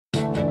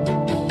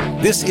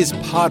This is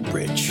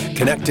Podbridge,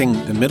 connecting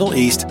the Middle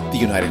East, the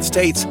United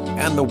States,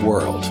 and the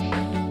world.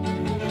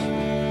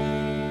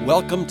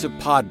 Welcome to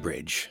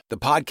Podbridge, the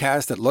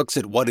podcast that looks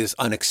at what is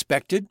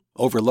unexpected,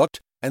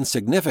 overlooked, and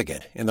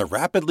significant in the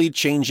rapidly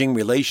changing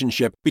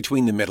relationship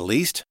between the Middle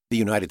East, the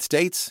United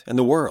States, and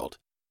the world.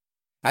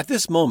 At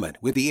this moment,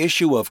 with the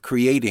issue of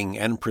creating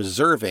and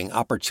preserving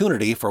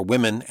opportunity for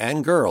women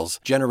and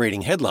girls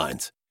generating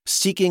headlines,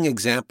 seeking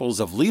examples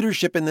of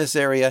leadership in this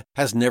area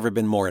has never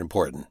been more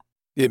important.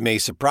 It may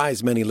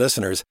surprise many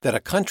listeners that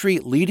a country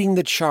leading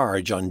the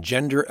charge on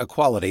gender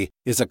equality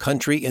is a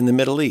country in the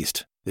Middle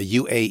East, the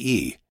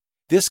UAE.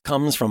 This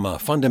comes from a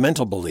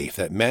fundamental belief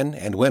that men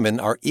and women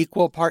are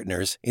equal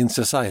partners in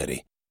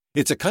society.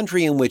 It's a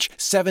country in which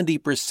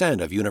 70%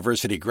 of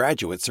university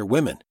graduates are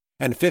women,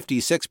 and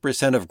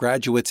 56% of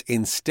graduates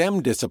in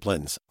STEM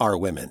disciplines are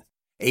women.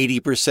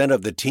 80%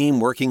 of the team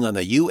working on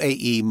the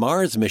UAE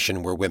Mars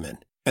mission were women,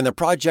 and the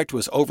project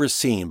was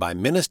overseen by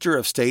Minister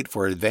of State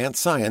for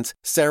Advanced Science,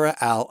 Sarah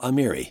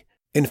Al-Amiri.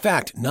 In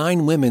fact,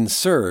 9 women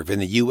serve in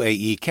the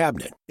UAE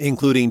cabinet,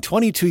 including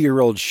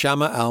 22-year-old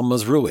Shama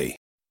Al-Mazroui,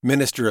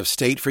 Minister of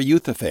State for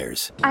Youth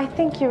Affairs. I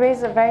think you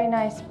raise a very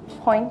nice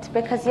point,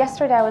 because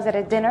yesterday I was at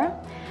a dinner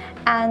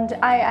and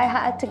I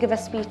had to give a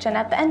speech, and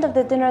at the end of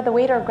the dinner the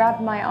waiter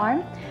grabbed my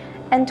arm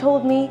and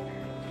told me,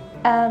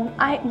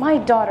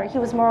 my daughter, he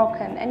was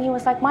Moroccan, and he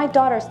was like, my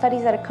daughter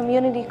studies at a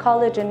community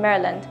college in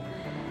Maryland.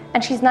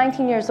 And she's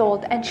 19 years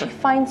old, and she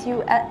finds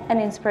you an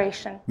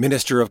inspiration.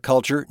 Minister of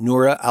Culture,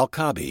 Noura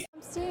Al-Kabi.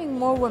 I'm seeing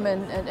more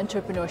women in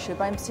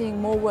entrepreneurship. I'm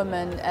seeing more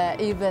women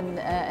even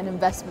in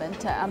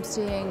investment. I'm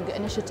seeing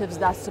initiatives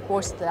that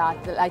support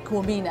that, like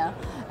Womena.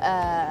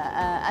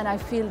 And I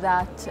feel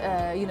that,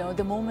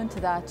 the moment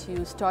that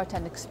you start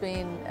and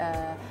explain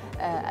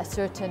a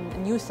certain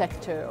new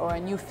sector or a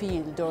new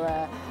field or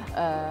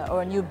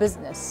a new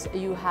business,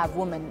 you have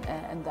women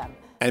in them.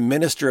 And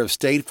Minister of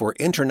State for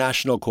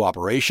International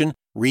Cooperation,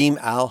 Reem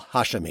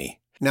Al-Hashimi.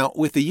 Now,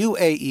 with the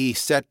UAE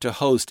set to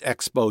host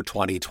Expo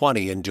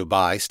 2020 in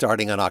Dubai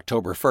starting on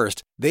October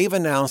 1st, they've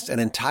announced an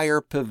entire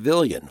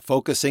pavilion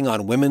focusing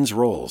on women's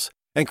roles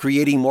and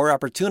creating more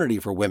opportunity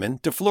for women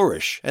to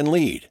flourish and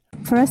lead.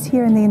 For us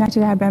here in the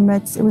United Arab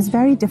Emirates, it was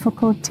very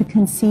difficult to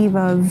conceive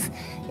of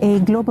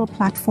a global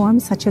platform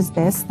such as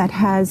this that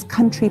has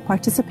country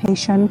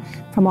participation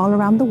from all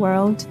around the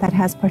world, that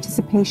has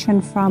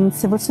participation from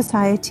civil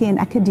society and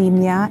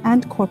academia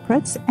and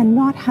corporates, and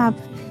not have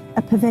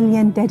a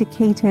pavilion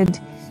dedicated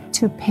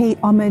to pay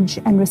homage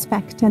and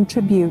respect and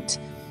tribute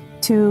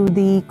to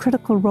the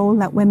critical role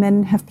that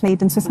women have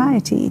played in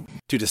society.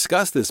 To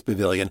discuss this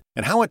pavilion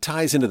and how it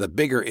ties into the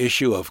bigger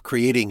issue of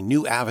creating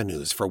new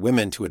avenues for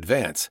women to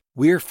advance,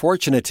 we're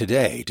fortunate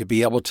today to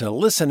be able to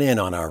listen in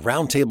on our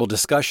roundtable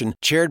discussion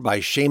chaired by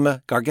Shema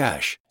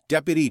Gargash,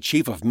 Deputy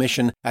Chief of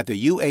Mission at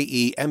the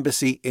UAE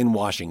Embassy in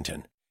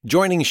Washington.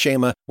 Joining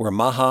Shema were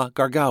Maha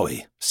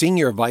Gargawi,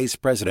 Senior Vice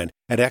President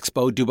at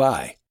Expo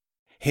Dubai,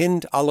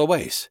 Hind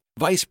Alawais,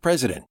 Vice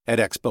President at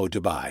Expo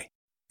Dubai,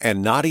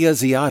 and Nadia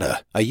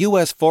Ziada, a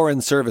U.S.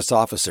 Foreign Service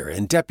Officer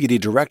and Deputy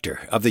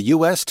Director of the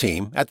U.S.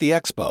 team at the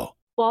Expo.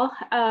 Well,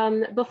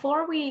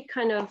 before we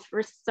kind of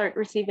start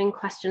receiving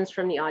questions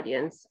from the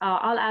audience,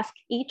 I'll ask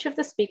each of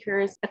the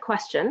speakers a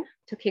question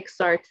to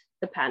kickstart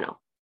the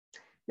panel.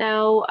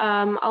 Now,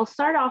 I'll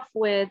start off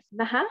with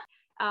Maha.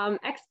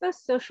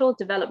 Expo's social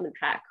development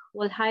track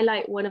will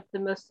highlight one of the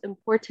most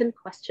important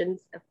questions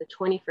of the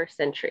 21st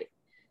century.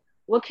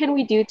 What can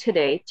we do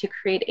today to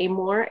create a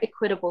more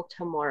equitable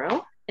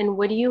tomorrow? And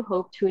what do you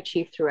hope to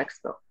achieve through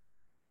Expo?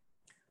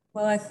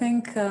 Well, I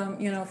think,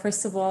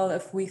 first of all,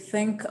 if we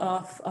think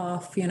of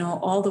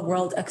all the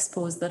world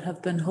expos that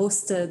have been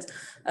hosted,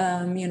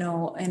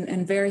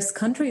 in various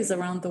countries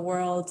around the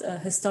world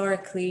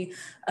historically,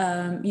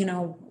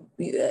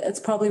 it's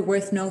probably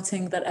worth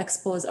noting that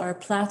expos are a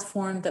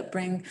platform that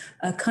bring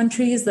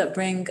countries, that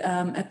bring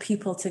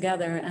people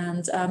together.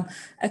 And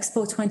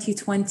Expo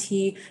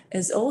 2020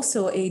 is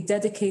also a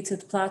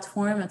dedicated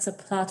platform. It's a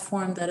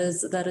platform that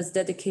is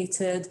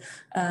dedicated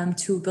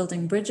to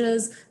building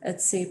bridges.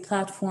 It's a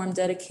platform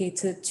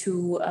dedicated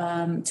to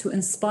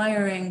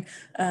inspiring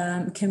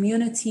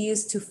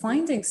communities, to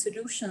finding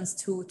solutions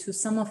to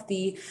some of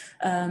the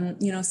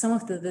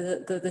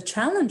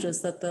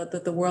challenges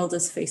that the world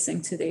is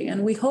facing today.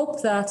 And we hope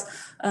that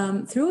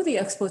through the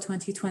Expo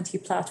 2020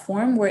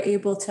 platform, we're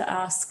able to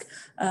ask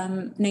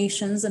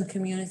nations and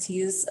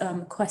communities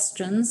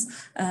questions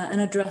and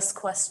address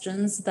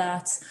questions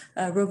that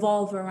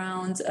revolve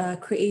around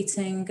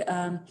creating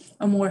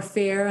a more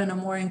fair and a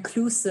more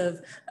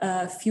inclusive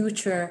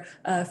future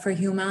for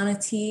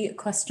humanity,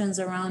 questions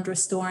around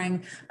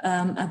restoring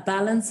a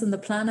balance in the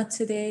planet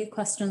today,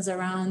 questions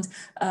around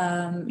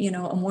a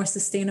more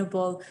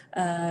sustainable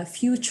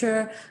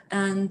future.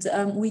 And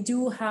we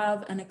do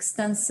have an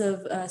extensive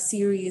comprehensive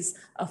series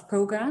of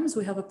programs.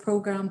 We have a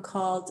program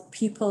called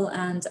People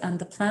and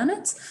the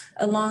Planet,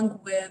 along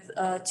with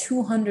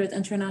 200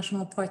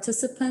 international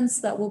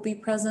participants that will be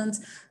present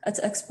at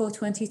Expo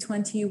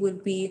 2020. We'll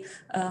be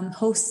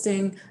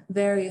hosting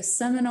various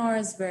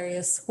seminars,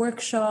 various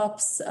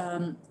workshops,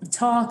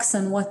 talks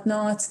and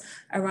whatnot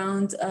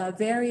around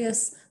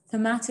various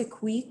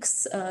thematic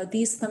weeks.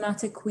 These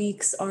thematic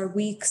weeks are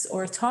weeks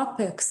or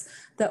topics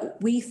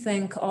that we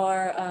think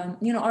are,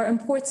 are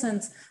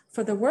important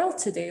for the world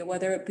today,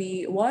 whether it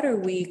be Water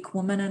Week,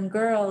 Women and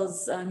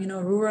Girls,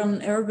 rural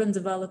and urban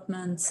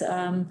development,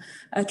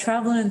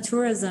 travel and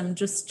tourism,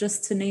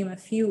 just to name a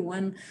few.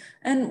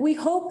 And we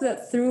hope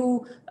that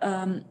through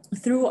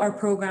our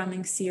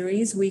programming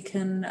series, we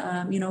can,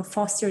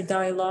 foster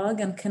dialogue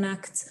and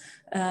connect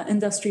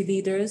industry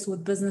leaders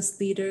with business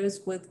leaders,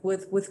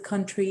 with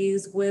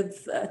countries,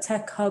 with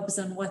tech hubs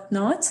and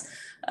whatnot,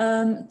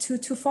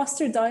 to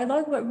foster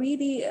dialogue, but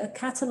really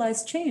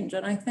catalyze change.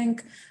 And I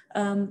think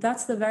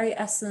that's the very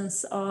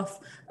essence of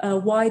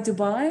why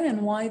Dubai and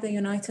why the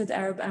United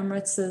Arab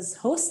Emirates is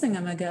hosting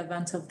a mega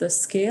event of this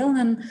scale.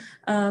 And,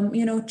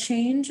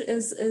 change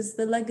is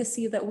the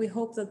legacy that we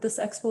hope that this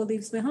expo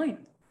leaves behind.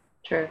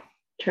 True.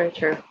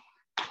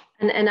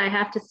 And I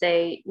have to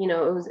say,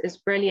 it's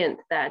brilliant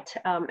that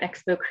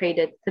Expo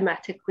created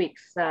thematic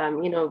weeks.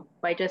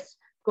 By just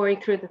going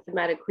through the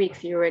thematic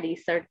weeks, you already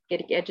start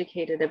getting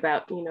educated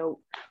about,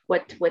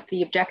 what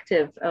the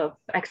objective of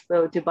Expo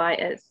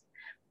Dubai is.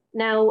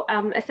 Now,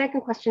 a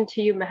second question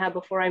to you, Maha,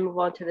 before I move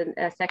on to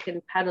the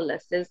second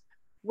panelist is,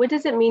 what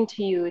does it mean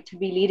to you to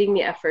be leading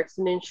the efforts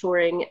in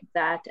ensuring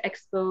that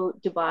Expo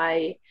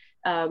Dubai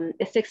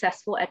is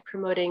successful at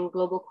promoting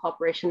global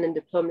cooperation and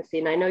diplomacy?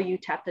 And I know you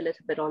tapped a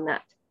little bit on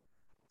that.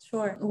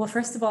 Sure. Well,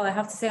 first of all, I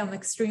have to say I'm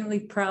extremely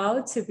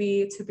proud to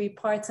be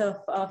part of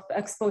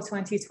Expo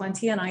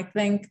 2020, and I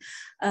think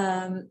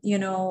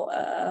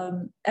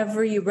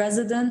every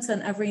resident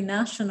and every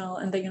national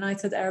in the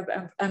United Arab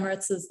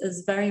Emirates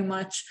is very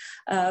much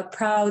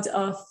proud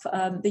of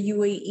the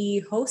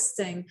UAE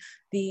hosting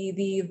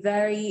the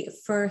very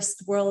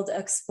first World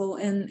Expo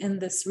in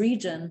this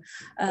region.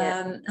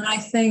 And I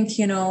think,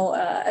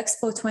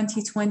 Expo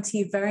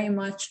 2020 very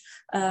much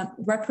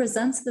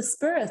represents the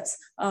spirit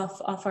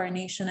of our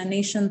nation, a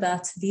nation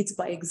that leads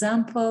by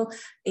example,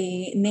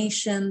 a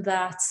nation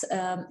that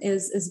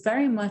is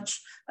very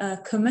much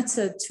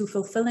committed to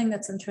fulfilling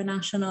its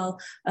international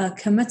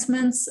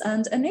commitments,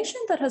 and a nation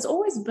that has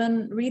always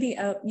been really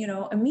a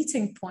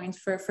meeting point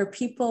for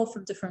people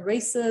from different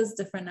races,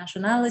 different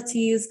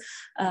nationalities,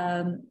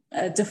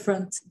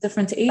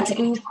 different age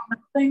groups. I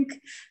think,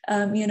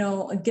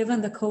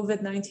 given the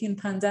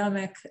COVID-19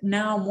 pandemic,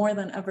 now more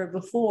than ever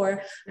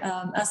before,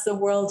 as the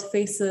world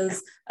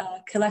faces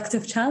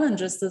collective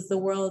challenges, does the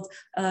world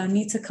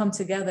need to come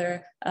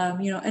together,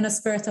 in a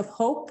spirit of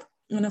hope,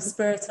 in a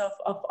spirit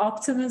of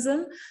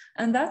optimism.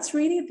 And that's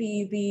really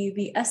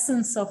the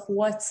essence of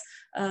what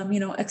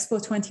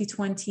Expo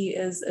 2020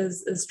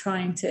 is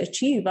trying to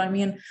achieve. I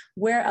mean,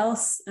 where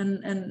else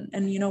and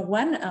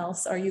when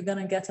else are you going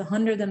to get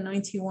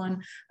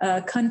 191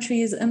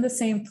 countries in the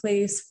same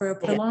place for a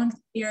prolonged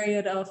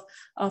period of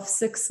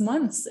 6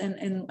 months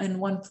in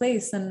one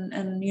place?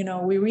 And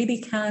we really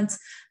can't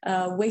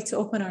wait to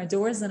open our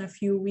doors in a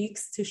few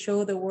weeks to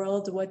show the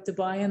world what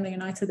Dubai and the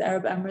United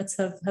Arab Emirates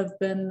have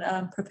been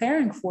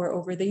preparing for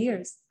over the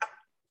years.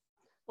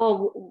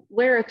 Well,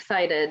 we're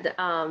excited,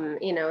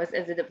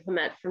 as a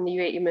diplomat from the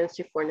UAE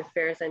Ministry of Foreign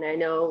Affairs, and I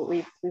know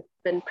we've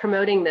been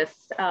promoting this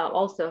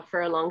also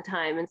for a long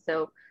time, and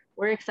so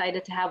we're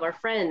excited to have our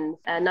friends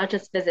not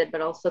just visit, but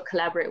also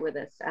collaborate with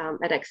us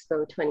at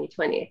Expo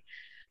 2020.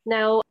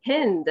 Now,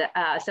 Hind,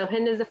 so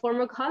Hind is a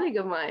former colleague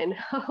of mine.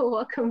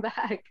 Welcome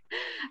back.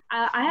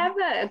 I have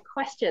a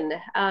question.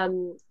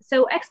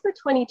 So Expo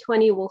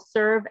 2020 will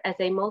serve as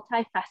a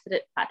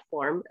multifaceted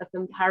platform of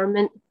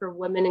empowerment for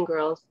women and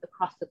girls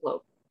across the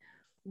globe.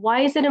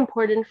 Why is it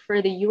important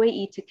for the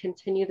UAE to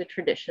continue the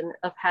tradition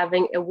of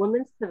having a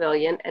women's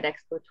pavilion at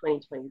Expo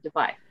 2020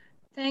 Dubai?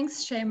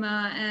 Thanks,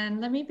 Shema.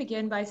 And let me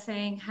begin by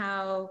saying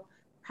how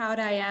proud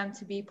I am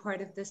to be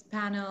part of this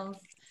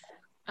panel,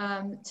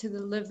 to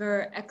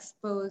deliver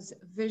Expo's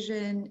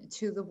vision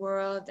to the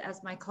world,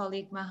 as my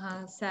colleague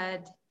Maha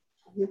said.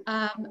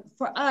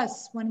 For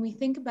us, when we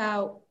think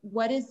about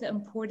what is the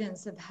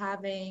importance of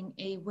having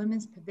a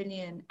women's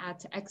pavilion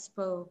at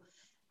Expo,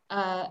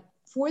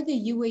 for the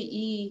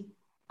UAE,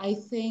 I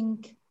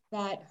think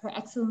that Her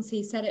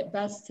Excellency said it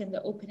best in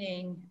the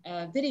opening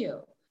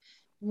video.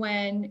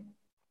 When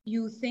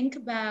you think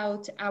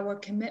about our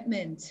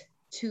commitment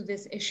to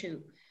this issue,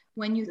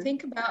 when you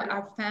think about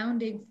our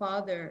founding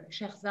father,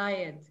 Sheikh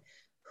Zayed,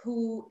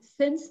 who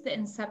since the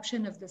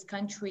inception of this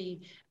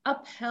country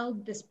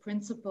upheld this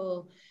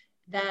principle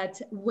that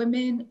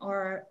women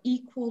are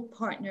equal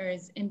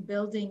partners in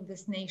building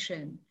this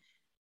nation.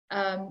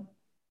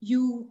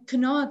 We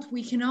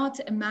cannot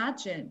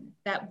imagine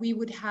that we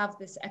would have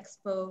this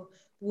expo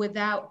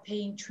without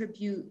paying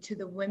tribute to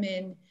the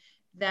women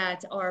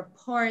that are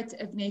part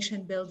of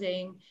nation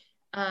building.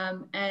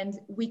 And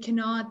we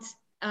cannot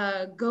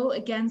go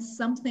against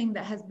something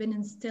that has been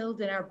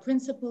instilled in our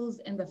principles,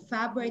 in the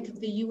fabric of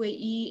the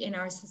UAE, in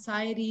our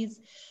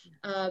societies,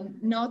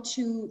 not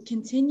to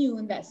continue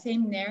in that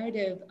same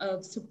narrative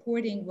of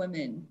supporting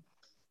women.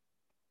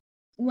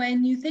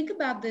 When you think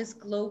about this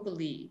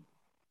globally,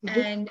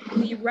 and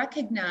we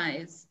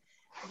recognize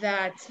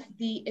that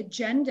the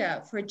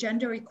agenda for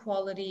gender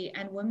equality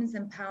and women's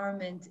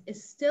empowerment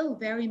is still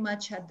very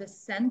much at the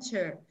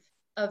center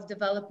of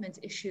development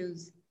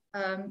issues.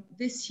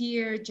 This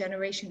year,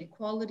 Generation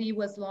Equality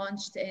was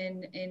launched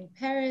in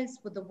Paris,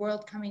 with the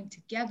world coming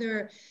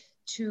together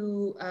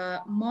to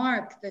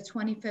mark the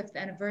 25th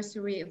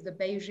anniversary of the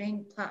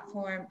Beijing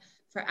Platform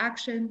for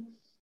Action.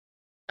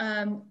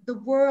 The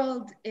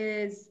world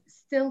is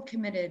still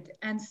committed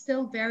and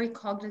still very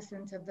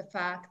cognizant of the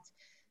fact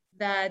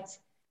that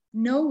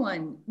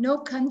no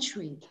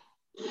country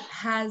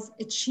has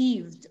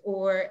achieved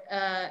or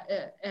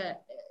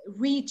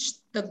reached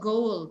the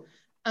goal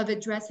of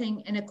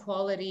addressing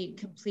inequality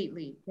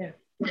completely. Yeah.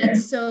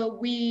 And so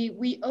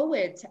we owe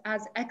it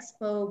as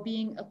Expo,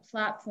 being a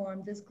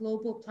platform, this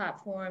global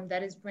platform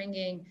that is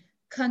bringing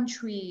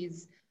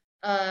countries,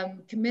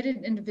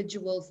 committed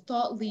individuals,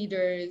 thought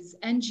leaders,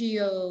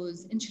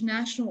 NGOs,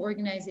 international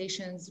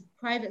organizations,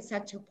 private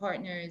sector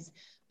partners.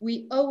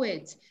 We owe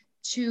it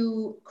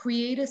to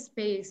create a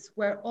space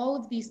where all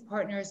of these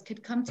partners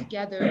could come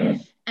together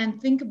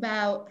and think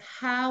about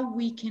how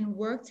we can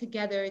work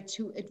together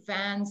to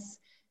advance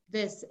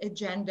this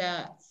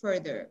agenda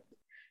further.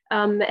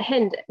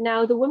 Hind,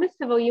 now the Women's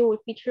Pavilion will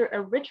feature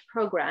a rich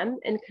program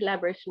in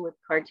collaboration with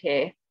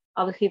Cartier.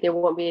 Obviously, there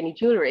won't be any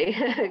jewelry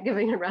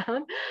giving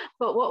around,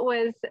 but what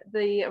was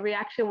the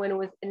reaction when it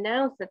was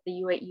announced that the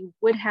UAE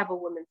would have a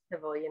Women's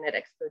Pavilion at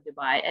Expo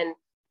Dubai, and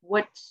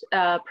what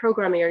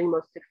programming are you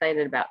most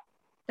excited about?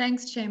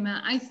 Thanks,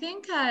 Shema. I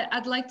think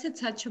I'd like to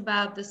touch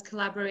about this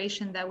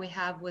collaboration that we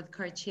have with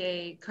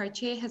Cartier.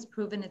 Cartier has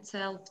proven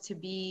itself to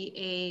be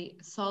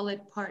a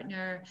solid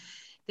partner.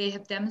 They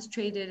have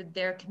demonstrated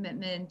their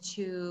commitment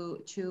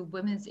to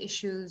women's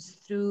issues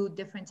through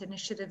different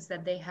initiatives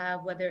that they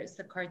have, whether it's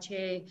the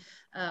Cartier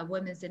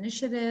Women's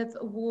Initiative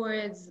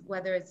Awards,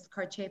 whether it's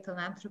Cartier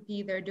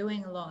Philanthropy. They're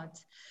doing a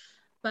lot.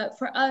 But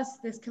for us,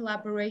 this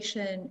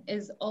collaboration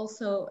is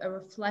also a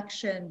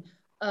reflection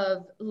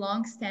of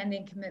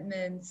long-standing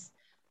commitments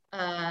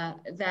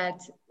that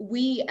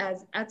we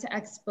as at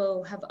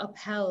Expo have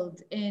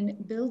upheld in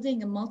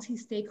building a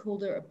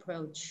multi-stakeholder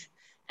approach.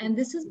 And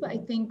this is, I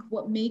think,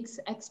 what makes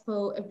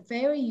Expo a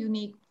very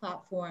unique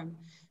platform,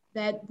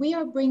 that we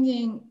are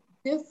bringing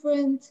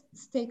different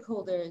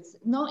stakeholders,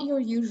 not your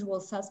usual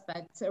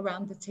suspects,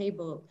 around the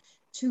table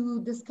to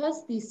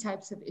discuss these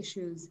types of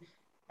issues.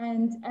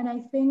 And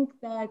I think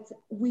that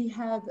we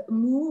have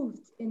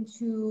moved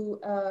into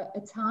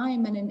a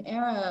time and an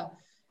era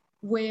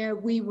where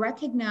we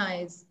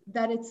recognize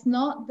that it's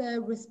not the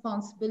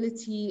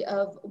responsibility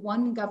of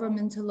one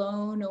government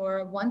alone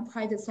or one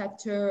private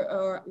sector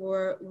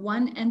or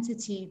one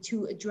entity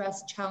to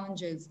address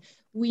challenges.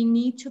 We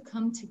need to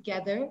come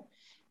together,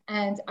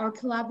 and our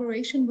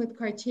collaboration with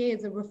Cartier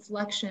is a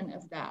reflection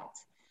of that.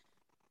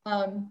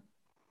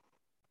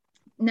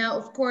 Now,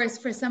 of course,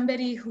 for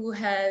somebody who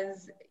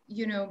has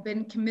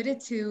been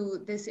committed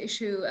to this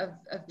issue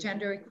of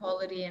gender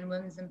equality and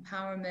women's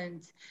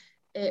empowerment,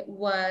 it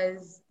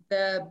was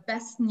the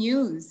best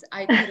news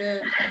I could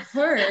have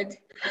heard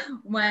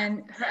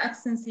when Her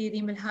Excellency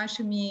Reem Al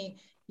Hashemi,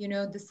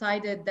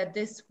 decided that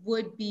this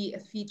would be a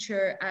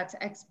feature at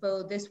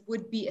Expo. This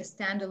would be a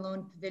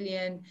standalone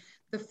pavilion,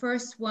 the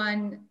first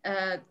one,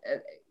 the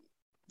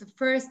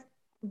first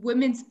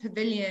women's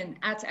pavilion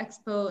at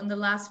Expo in the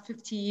last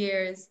 50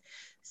 years.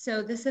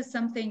 So this is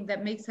something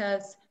that makes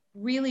us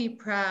really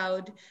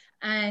proud.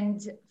 And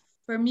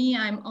for me,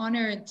 I'm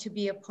honored to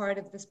be a part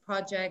of this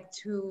project,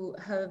 to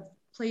have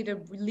played a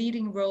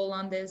leading role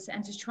on this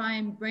and to try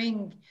and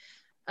bring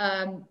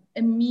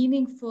a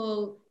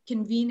meaningful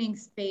convening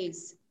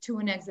space to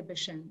an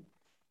exhibition.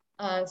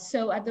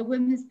 So at the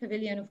Women's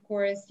Pavilion, of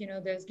course,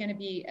 there's going to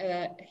be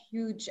a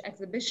huge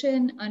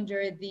exhibition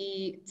under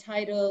the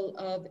title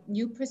of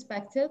New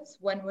Perspectives,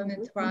 When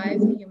Women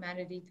Thrive,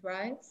 Humanity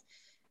Thrives.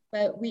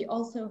 But we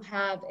also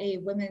have a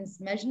women's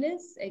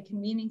Majlis, a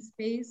convening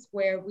space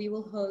where we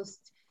will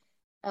host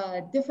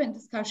different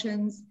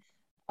discussions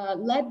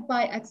led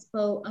by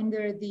Expo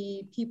under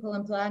the People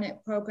and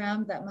Planet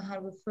program that Mahar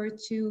referred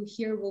to.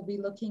 Here we'll be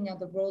looking at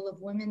the role of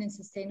women in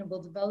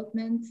sustainable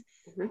development.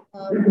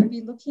 We'll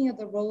be looking at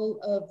the role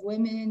of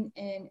women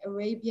in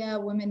Arabia,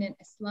 women in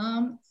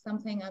Islam,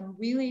 something I'm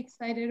really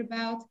excited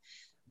about.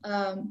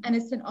 And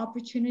it's an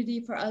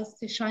opportunity for us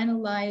to shine a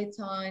light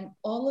on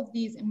all of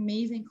these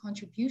amazing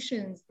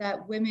contributions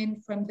that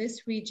women from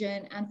this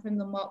region and from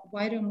the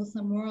wider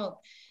Muslim world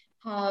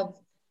have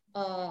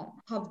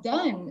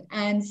done.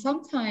 And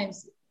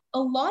sometimes, a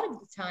lot of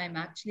the time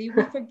actually,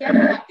 we forget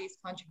about these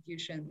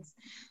contributions.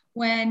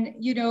 When,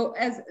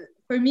 as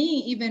for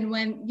me, even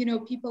when,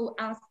 people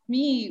ask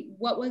me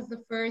what was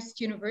the first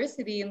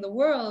university in the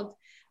world,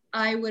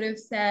 I would have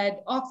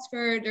said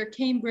Oxford or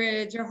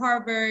Cambridge or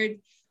Harvard,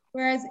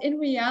 Whereas in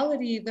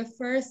reality, the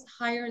first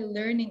higher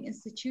learning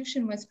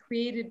institution was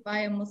created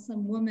by a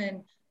Muslim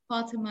woman,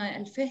 Fatima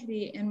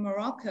al-Fihri, in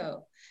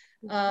Morocco.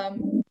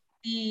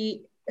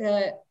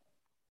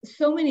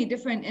 So many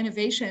different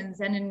innovations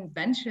and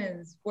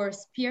inventions were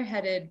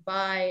spearheaded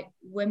by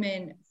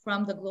women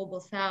from the global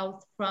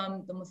south,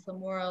 from the Muslim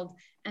world.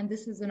 And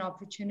this is an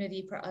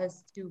opportunity for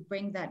us to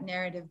bring that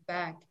narrative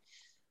back.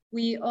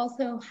 We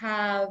also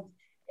have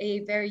a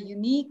very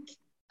unique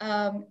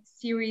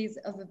series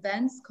of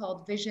events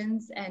called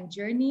Visions and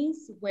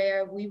Journeys,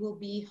 where we will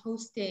be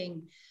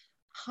hosting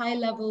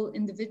high-level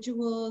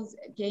individuals,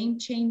 game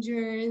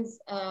changers,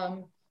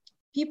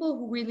 people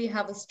who really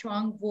have a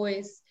strong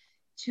voice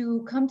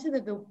to come to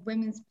the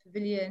Women's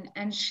Pavilion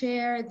and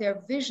share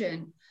their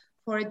vision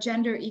for a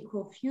gender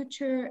equal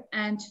future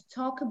and to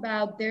talk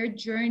about their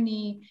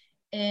journey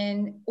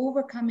in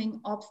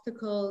overcoming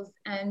obstacles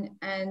and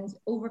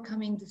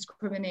overcoming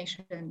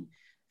discrimination.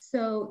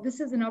 So this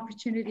is an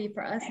opportunity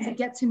for us to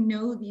get to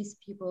know these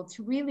people,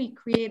 to really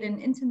create an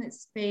intimate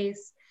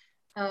space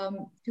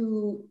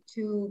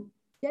to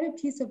get a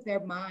piece of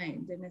their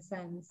mind in a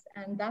sense.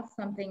 And that's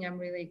something I'm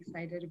really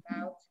excited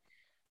about.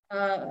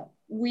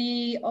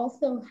 We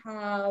also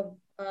have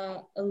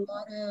a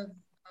lot of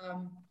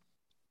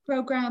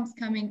programs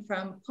coming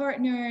from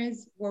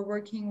partners. We're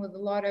working with a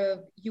lot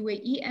of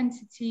UAE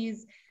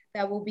entities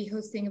that will be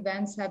hosting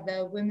events at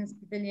the Women's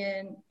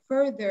Pavilion,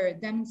 further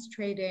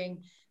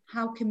demonstrating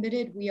how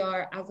committed we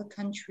are as a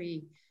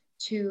country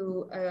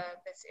to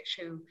this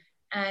issue.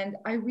 And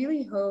I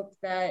really hope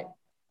that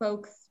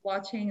folks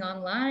watching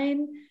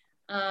online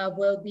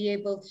will be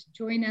able to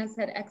join us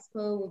at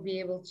Expo, will be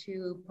able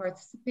to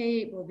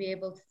participate, will be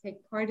able to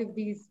take part of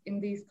these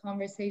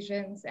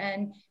conversations.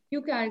 And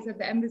you guys at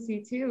the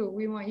embassy too,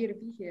 we want you to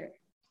be here.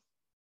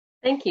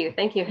 Thank you,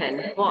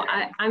 Hen. Well,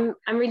 I'm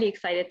really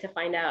excited to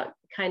find out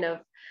kind of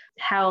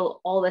how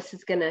all this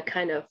is going to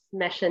kind of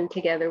mesh in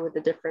together with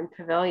the different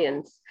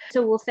pavilions.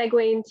 So we'll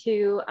segue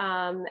into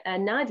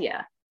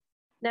Nadia.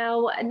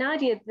 Now,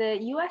 Nadia, the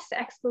US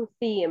Expo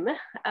theme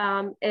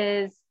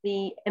is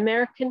the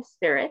American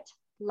spirit,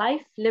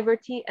 life,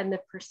 liberty, and the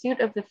pursuit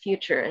of the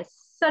future. Is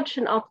such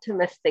an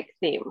optimistic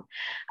theme.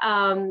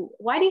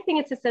 Why do you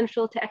think it's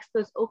essential to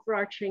Expo's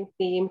overarching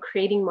theme,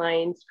 creating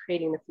minds,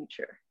 creating the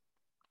future?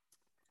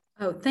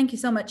 Oh, thank you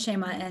so much,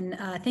 Shema. And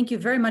thank you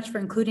very much for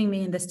including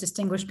me in this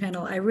distinguished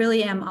panel. I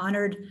really am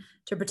honored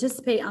to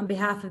participate on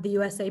behalf of the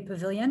USA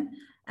Pavilion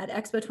at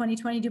Expo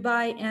 2020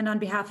 Dubai and on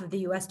behalf of the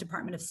US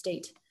Department of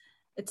State.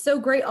 It's so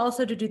great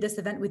also to do this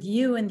event with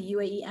you and the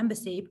UAE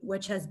Embassy,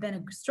 which has been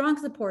a strong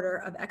supporter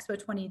of Expo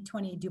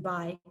 2020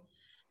 Dubai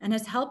and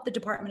has helped the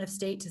Department of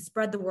State to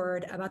spread the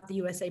word about the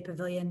USA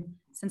Pavilion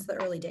since the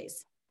early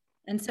days.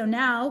 And so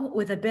now,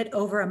 with a bit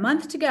over a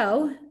month to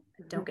go,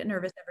 don't get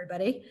nervous,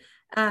 everybody,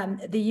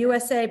 the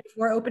USA,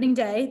 before opening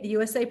day, the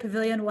USA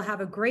Pavilion will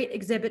have a great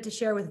exhibit to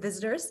share with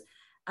visitors,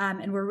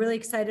 and we're really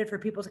excited for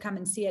people to come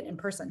and see it in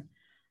person.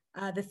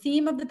 The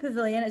theme of the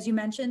pavilion, as you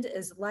mentioned,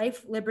 is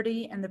life,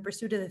 liberty, and the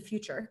pursuit of the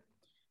future.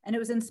 And it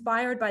was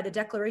inspired by the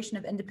Declaration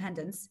of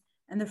Independence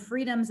and the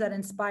freedoms that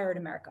inspired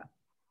America.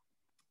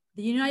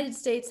 The United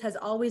States has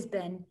always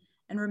been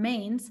and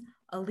remains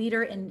a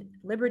leader in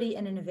liberty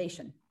and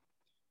innovation.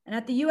 And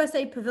at the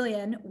USA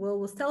Pavilion,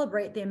 we'll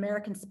celebrate the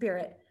American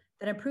spirit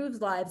that improves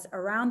lives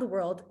around the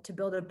world to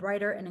build a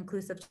brighter and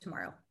inclusive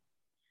tomorrow.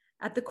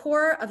 At the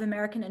core of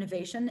American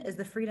innovation is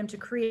the freedom to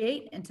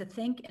create and to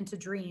think and to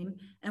dream.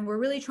 And we're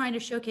really trying to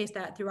showcase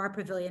that through our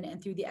pavilion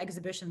and through the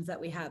exhibitions that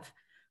we have.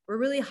 We're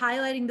really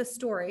highlighting the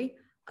story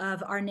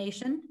of our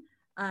nation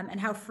and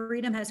how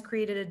freedom has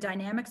created a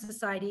dynamic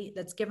society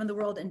that's given the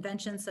world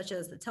inventions such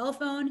as the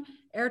telephone,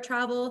 air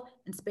travel,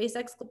 and space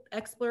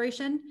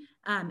exploration.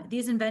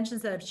 These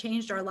inventions that have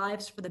changed our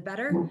lives for the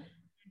better,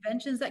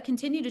 inventions that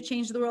continue to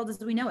change the world as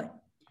we know it.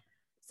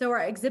 So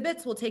our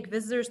exhibits will take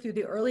visitors through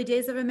the early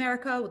days of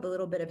America with a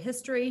little bit of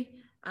history,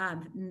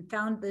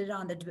 founded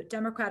on the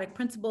democratic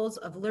principles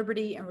of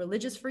liberty and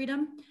religious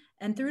freedom,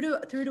 and through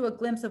to a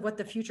glimpse of what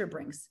the future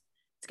brings.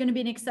 It's going to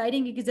be an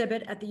exciting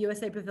exhibit at the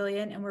USA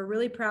Pavilion, and we're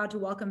really proud to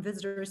welcome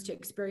visitors to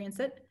experience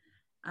it.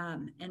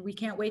 And we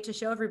can't wait to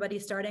show everybody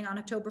starting on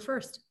October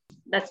 1st.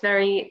 That's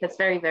very,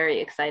 very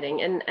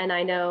exciting. And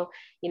I know,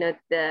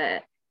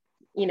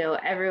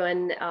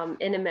 everyone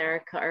in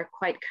America are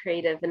quite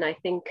creative, and I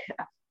think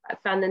I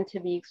found them to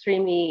be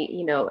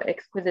extremely,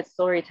 exquisite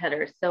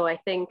storytellers. So I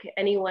think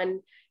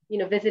anyone,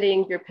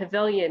 visiting your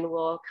pavilion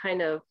will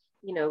kind of,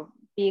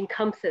 be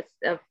encompassed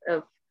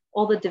of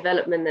all the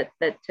development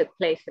that took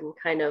place and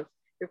kind of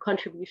your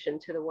contribution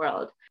to the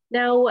world.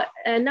 Now,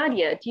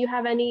 Nadia, do you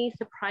have any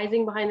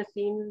surprising behind the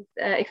scenes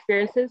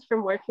experiences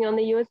from working on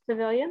the US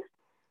Pavilion?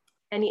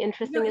 Any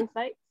interesting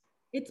insights?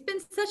 It's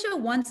been such a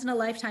once in a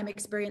lifetime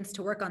experience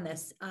to work on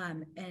this.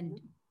 And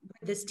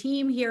this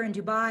team here in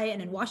Dubai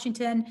and in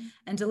Washington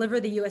and deliver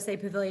the USA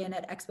Pavilion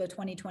at Expo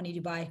 2020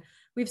 Dubai.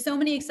 We have so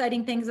many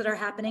exciting things that are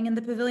happening in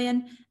the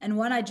pavilion. And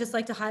one I'd just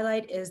like to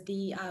highlight is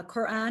the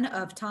Quran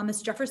of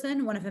Thomas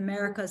Jefferson, one of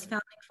America's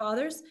founding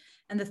fathers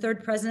and the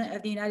third president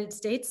of the United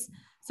States.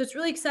 So it's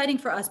really exciting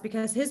for us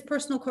because his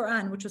personal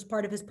Quran, which was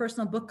part of his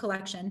personal book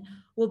collection,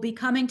 will be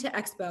coming to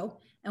Expo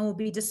and will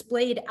be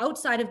displayed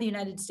outside of the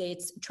United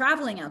States,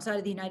 traveling outside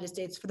of the United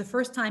States for the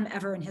first time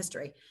ever in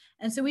history.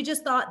 And so we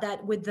just thought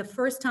that with the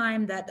first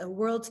time that a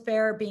World's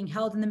Fair being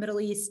held in the Middle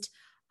East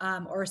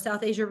or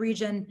South Asia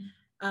region,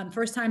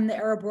 first time in the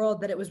Arab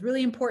world, that it was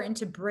really important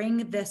to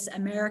bring this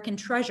American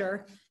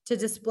treasure to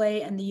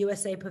display in the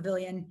USA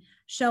Pavilion,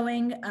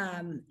 showing,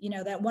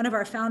 that one of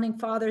our founding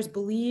fathers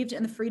believed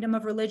in the freedom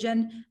of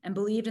religion and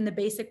believed in the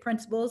basic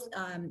principles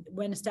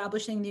when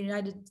establishing the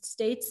United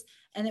States,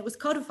 and it was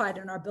codified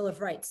in our Bill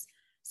of Rights.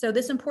 So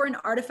this important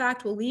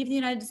artifact will leave the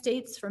United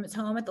States from its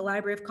home at the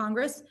Library of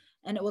Congress,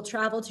 and it will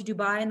travel to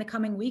Dubai in the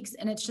coming weeks.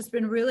 And it's just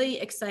been really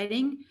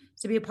exciting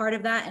to be a part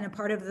of that and a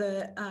part of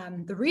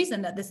the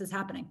reason that this is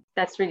happening.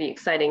 That's really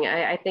exciting.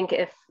 I think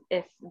if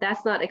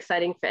that's not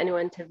exciting for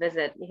anyone to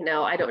visit,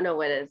 I don't know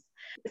what is.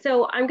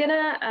 So I'm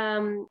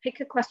gonna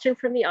pick a question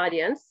from the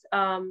audience,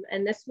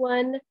 and this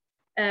one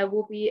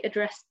will be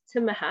addressed to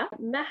Maha.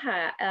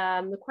 Maha,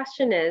 the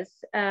question is,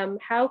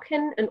 how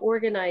can an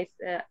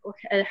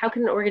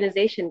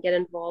organization get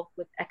involved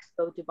with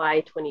Expo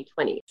Dubai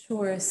 2020?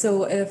 Sure.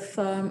 So if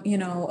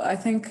I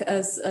think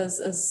as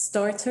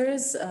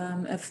starters,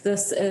 if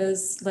this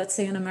is, let's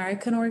say, an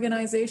American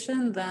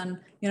organization,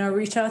 then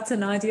reach out to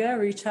Nadia,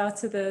 reach out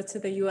to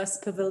the US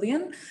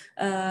Pavilion.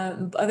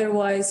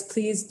 Otherwise,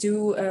 please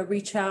do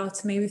reach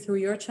out maybe through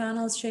your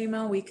channels,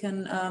 Shema. We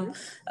can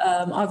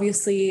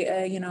obviously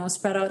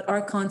spread out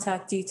our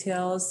contact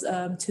details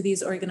to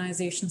these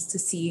organizations to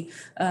see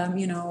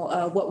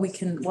what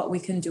we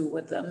can do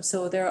with them.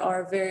 So there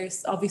are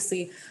various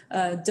obviously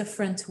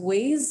different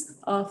ways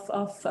of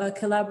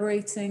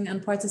collaborating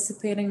and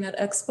participating at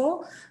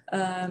Expo.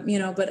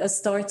 But as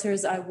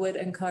starters, I would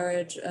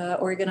encourage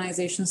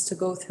organizations to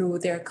go through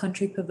their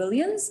country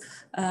pavilions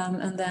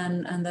and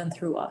then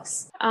through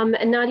us.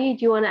 And Nadia,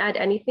 do you want to add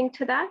anything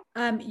to that?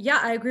 Yeah,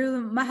 I agree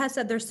with what Maha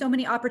said. There's so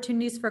many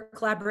opportunities for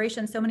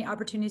collaboration, so many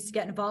opportunities to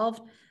get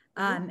involved.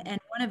 And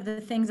one of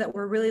the things that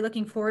we're really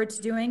looking forward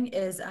to doing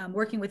is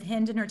working with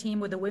Hind and her team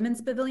with the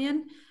Women's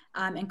Pavilion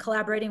and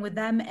collaborating with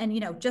them. And,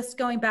 just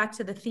going back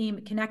to the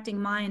theme, connecting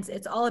minds,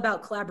 it's all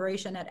about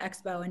collaboration at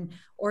Expo and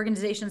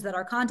organizations that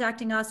are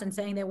contacting us and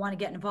saying they want to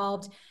get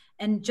involved.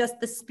 And just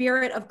the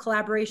spirit of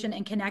collaboration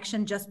and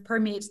connection just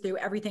permeates through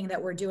everything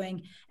that we're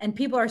doing. And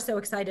people are so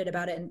excited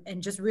about it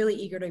and just really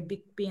eager to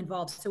be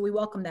involved. So we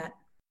welcome that.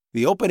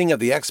 The opening of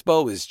the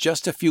Expo is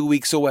just a few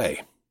weeks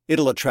away.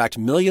 It'll attract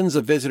millions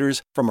of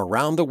visitors from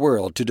around the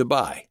world to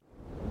Dubai.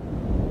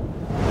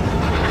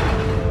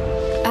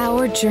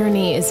 Our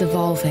journey is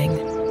evolving.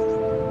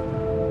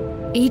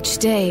 Each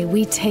day,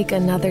 we take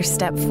another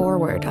step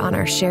forward on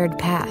our shared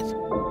path.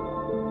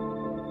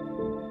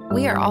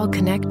 We are all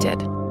connected,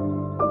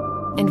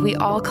 and we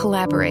all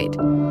collaborate.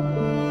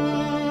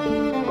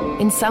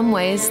 In some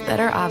ways that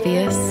are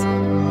obvious,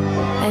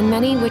 and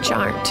many which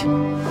aren't.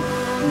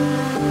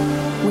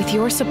 With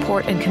your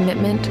support and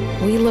commitment,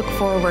 we look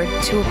forward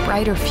to a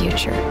brighter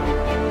future.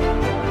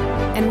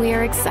 And we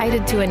are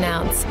excited to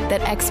announce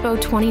that Expo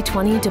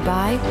 2020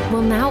 Dubai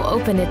will now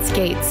open its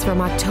gates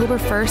from October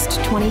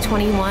 1st,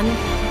 2021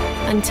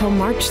 until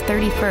March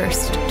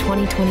 31st,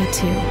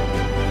 2022.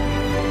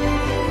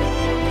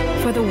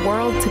 For the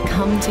world to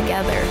come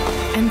together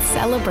and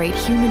celebrate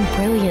human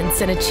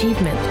brilliance and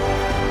achievement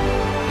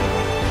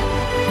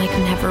like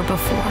never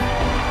before.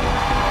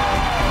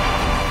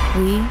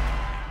 We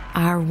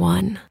are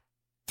one.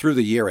 Through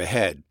the year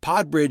ahead,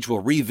 Podbridge will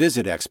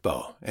revisit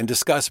Expo and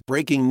discuss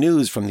breaking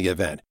news from the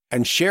event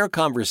and share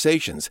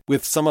conversations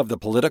with some of the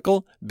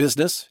political,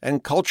 business,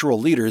 and cultural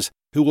leaders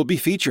who will be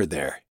featured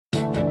there.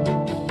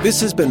 This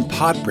has been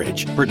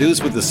Podbridge,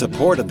 produced with the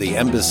support of the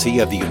Embassy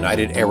of the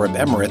United Arab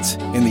Emirates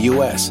in the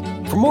U.S.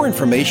 For more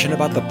information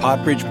about the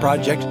Podbridge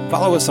Project,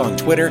 follow us on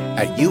Twitter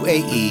at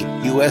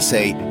UAE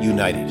USA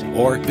United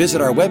or visit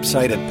our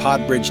website at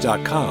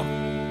podbridge.com.